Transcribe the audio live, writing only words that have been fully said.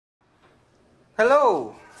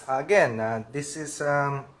Hello! Again, this is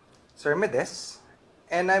Sir Medes,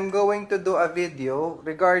 and I'm going to do a video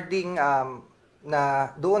regarding na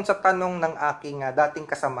doon sa tanong ng aking dating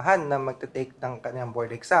kasamahan na magte-take ng kanyang board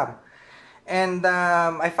exam. And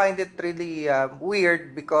I find it really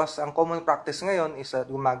weird because ang common practice ngayon is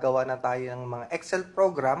gumagawa na tayo ng mga Excel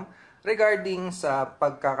program regarding sa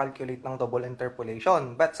pagkakalculate ng double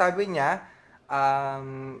interpolation. But sabi niya,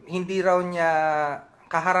 hindi raw niya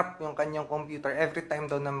kaharap yung kanyang computer every time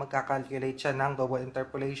daw na magkakalculate siya ng double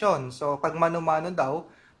interpolation. So, pag mano-mano daw,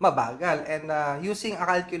 mabagal. And using a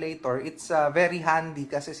calculator, it's very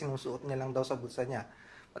handy kasi sinusuot niya lang daw sa bulsa niya.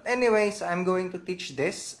 But anyways, I'm going to teach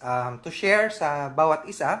this to share sa bawat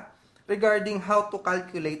isa regarding how to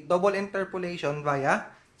calculate double interpolation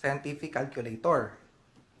via scientific calculator.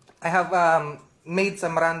 I have made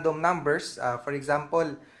some random numbers. For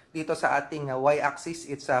example, dito sa ating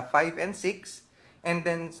y-axis, it's 5 and 6. And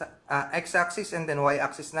then x-axis and then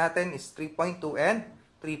y-axis natin is 3.2 and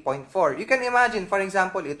 3.4. You can imagine, for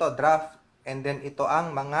example, ito draft and then ito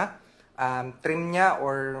ang mga trim niya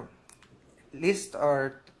or list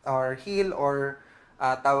or heel or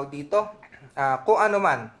tawag dito kung ano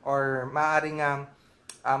man or maaring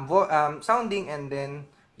sounding and then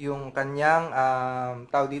yung kanyang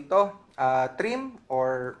tawag dito trim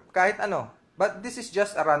or kahit ano. But this is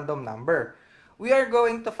just a random number. We are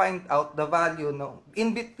going to find out the value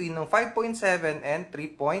in between ng 5.7 and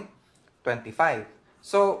 3.25.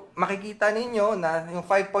 So, makikita ninyo na yung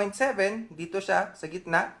 5.7, dito siya sa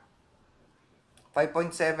gitna.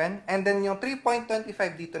 5.7. And then yung 3.25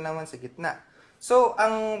 dito naman sa gitna. So,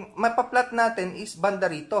 ang mapaplot natin is banda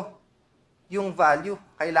rito. Yung value,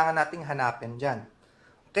 kailangan nating hanapin dyan.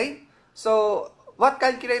 Okay? So, what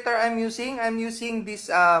calculator I'm using? I'm using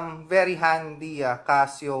this very handy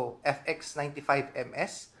Casio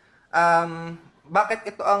FX95MS. Bakit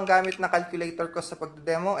ito ang gamit na calculator ko sa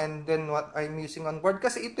pagdemo and then what I'm using on board?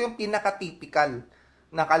 Kasi ito yung pinaka-typical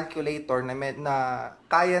na calculator na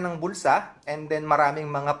kaya ng bulsa and then maraming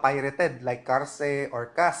mga pirated like Carse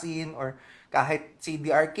or Casin or kahit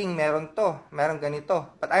CDR King meron to, meron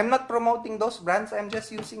ganito. But I'm not promoting those brands. I'm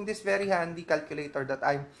just using this very handy calculator that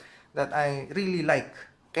I really like.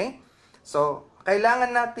 Okay? So,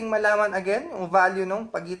 kailangan nating malaman again yung value nung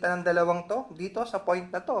pagitan ng dalawang to dito sa point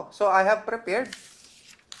na to. So, I have prepared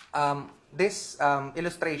this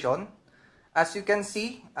illustration. As you can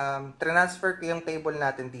see, transfer ko yung table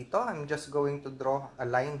natin dito. I'm just going to draw a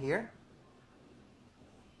line here.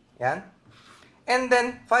 Yan. And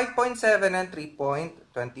then, 5.7 and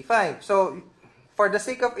 3.25. So, for the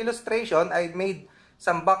sake of illustration, I made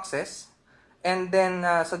some boxes. And then,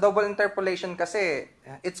 sa double interpolation kasi,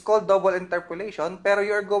 it's called double interpolation, pero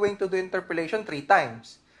you're going to do interpolation 3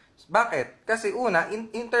 times. Bakit? Kasi una,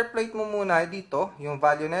 interpolate mo muna dito, yung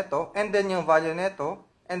value neto, and then yung value neto,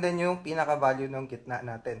 and then yung pinaka-value ng gitna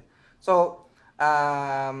natin. So,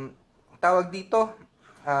 tawag dito,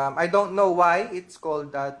 I don't know why it's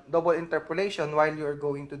called double interpolation while you're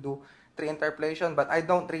going to do 3 interpolation, but I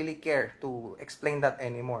don't really care to explain that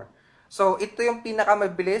anymore. So, ito yung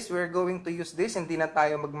pinakamabilis. We're going to use this. Hindi na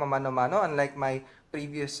tayo magmamano-mano. Unlike my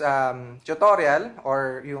previous tutorial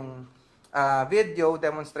or yung video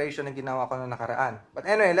demonstration na ginawa ko noong nakaraan. But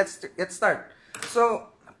anyway, let's start.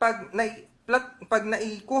 So, pag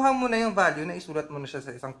naikuha mo na yung value, naisulat mo na siya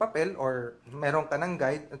sa isang papel or meron ka ng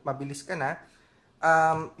guide at mabilis ka na,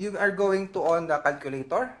 you are going to on the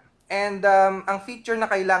calculator. And ang feature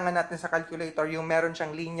na kailangan natin sa calculator, yung meron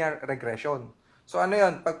siyang linear regression. So, ano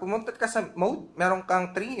yun? Pag pumunta ka sa mode, meron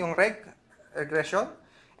kang 3, yung regression,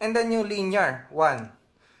 and then yung linear,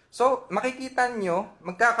 1. So, makikita nyo,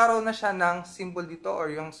 magkakaroon na siya ng symbol dito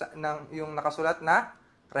or yung nakasulat na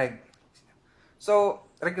reg. So,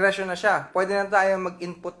 regression na siya. Pwede na tayo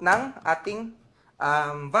mag-input ng ating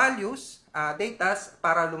values, datas,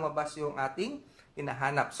 para lumabas yung ating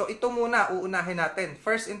hinahanap. So, ito muna, uunahin natin.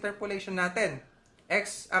 First interpolation natin,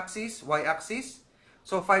 x-axis, y-axis.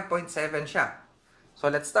 So, 5.7 siya. So,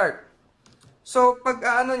 let's start. So, pag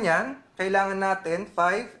niyan, kailangan natin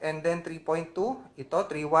 5 and then 3.2. Ito,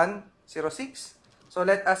 3106. So,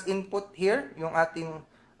 let us input here yung ating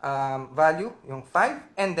value, yung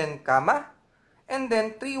 5, and then comma, and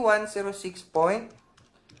then 3106.1.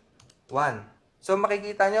 So,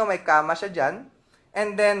 makikita nyo, may comma siya dyan,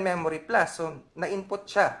 and then memory plus. So, na-input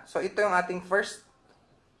siya. So, ito yung ating first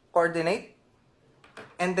coordinate.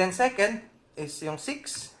 And then second is yung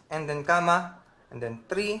 6, and then comma, and then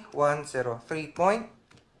 3103.9.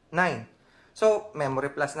 So,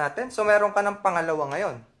 memory plus natin. So, meron ka ng pangalawa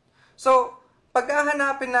ngayon. So, pag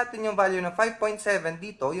hahanapin natin yung value ng 5.7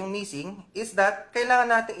 dito, yung missing, is that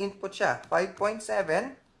kailangan natin input siya. 5.7,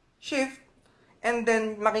 shift, And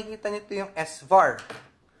then, makikita nyo ito yung S-var.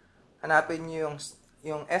 Hanapin nyo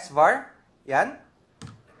yung S-var. Yan.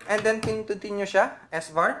 And then, pindutin nyo siya,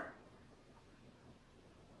 S-var.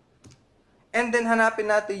 And then, hanapin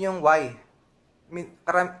natin yung Y.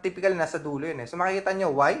 Typical nasa dulo yun eh. So, makikita nyo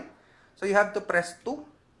Y. So, you have to press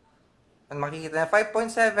 2. And makikita nyo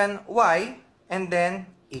 5.7 Y. And then,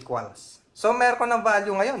 equals. So, meron ko ng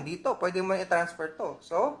value ngayon. Dito, pwede mo i-transfer to.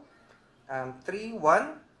 So,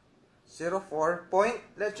 3104 point.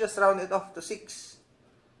 Let's just round it off to 6.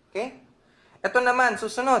 Okay? Ito naman,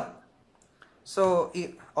 susunod. So,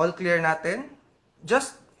 all clear natin.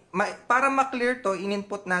 Just, para ma-clear to,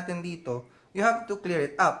 in-input natin dito, you have to clear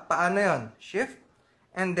it up. Paano yon? Shift,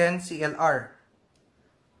 and then CLR.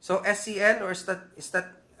 So, SCL or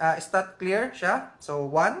stat clear siya. So,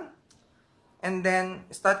 1. And then,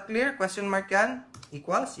 stat clear, question mark yan,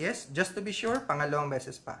 equals, yes. Just to be sure, pangalawang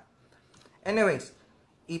beses pa. Anyways,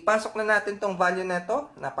 ipasok na natin tong value na ito.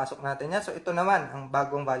 Napasok natin yan. So, ito naman ang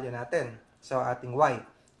bagong value natin. So, ating Y.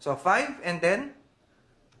 So, 5 and then,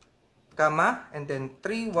 comma, and then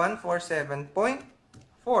 3147.4.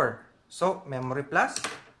 So, memory plus.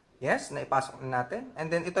 Yes, naipasok na natin.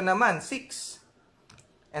 And then, ito naman, 6.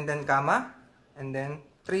 And then, comma, and then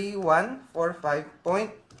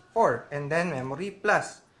 3145.4. And then, memory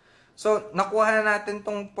plus. So, nakuha na natin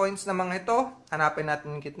tong points na mga ito. Hanapin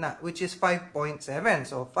natin yung gitna, which is 5.7.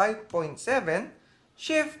 So, 5.7,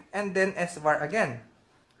 shift, and then S-var again.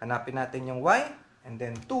 Hanapin natin yung Y, and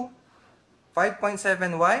then 2.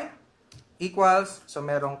 5.7Y equals, so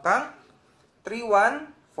meron kang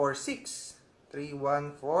 3146.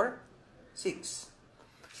 3146.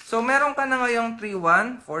 So, meron ka na ngayong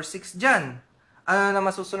 3146 dyan. Ano na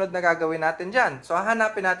masusunod na gagawin natin dyan? So,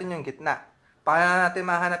 hanapin natin yung gitna. Paano natin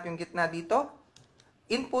mahanap yung gitna dito?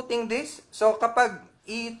 Inputting this. So, kapag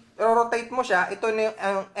i-rotate mo siya, ito na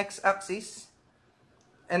yung x-axis.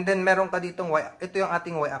 And then, meron ka ditong y. Ito yung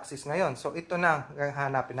ating y-axis ngayon. So, ito na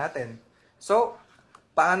hanapin natin. So,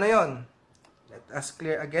 paano yon? Let us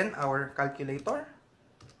clear again our calculator.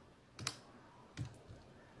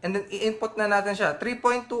 And then, i-input na natin siya.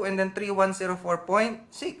 3.2 and then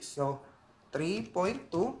 3104.6. So,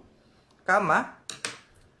 3.2, comma,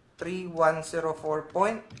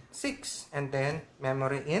 3104.6, and then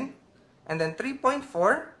memory in, and then 3.4,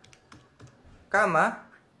 comma,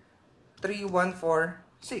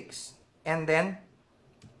 3146, and then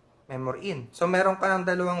memory in. So, meron ka ng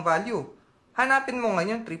dalawang value. Hanapin mo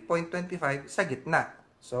ngayon 3.25 sa gitna.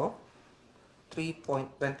 So,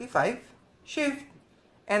 3.25, shift,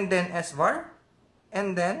 and then S-var,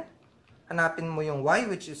 and then hanapin mo yung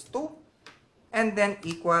Y, which is 2, and then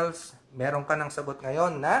equals, meron ka ng sagot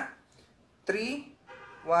ngayon na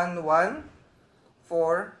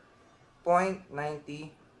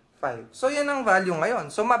 3114.95. So, yan ang value ngayon.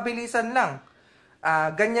 So, mabilisan lang.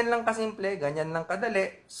 Ganyan lang kasimple, ganyan lang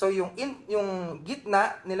kadali. So, yung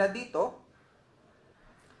gitna nila dito,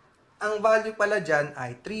 ang value pala dyan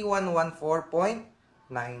ay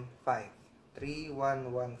 3114.95.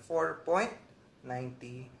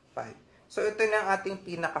 3114.95. So, ito na ang ating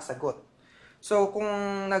pinakasagot. So, kung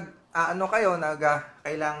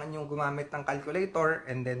kailangan nyo gumamit ng calculator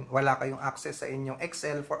and then wala kayong access sa inyong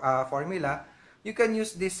Excel formula, you can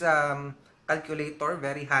use this calculator,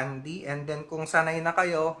 very handy. And then, kung sanay na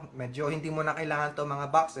kayo, medyo hindi mo na kailangan to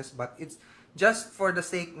mga boxes, but it's just for the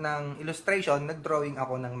sake ng illustration, nag-drawing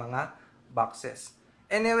ako ng mga boxes.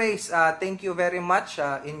 Anyways, thank you very much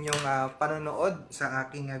inyong panonood sa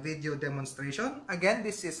aking video demonstration. Again,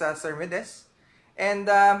 this is Sir Medes. And,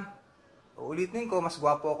 ulitin ko, mas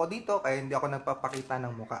gwapo ako dito kaya hindi ako nagpapakita ng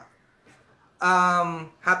muka.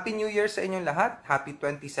 Happy New Year sa inyong lahat. Happy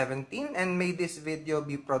 2017. And may this video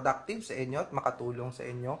be productive sa inyo at makatulong sa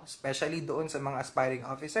inyo. Especially doon sa mga aspiring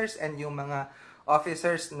officers and yung mga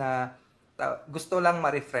officers na gusto lang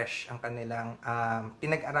ma-refresh ang kanilang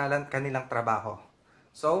pinag-aralan, kanilang trabaho.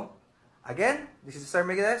 So, again, this is Sir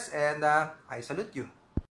Medes and I salute you.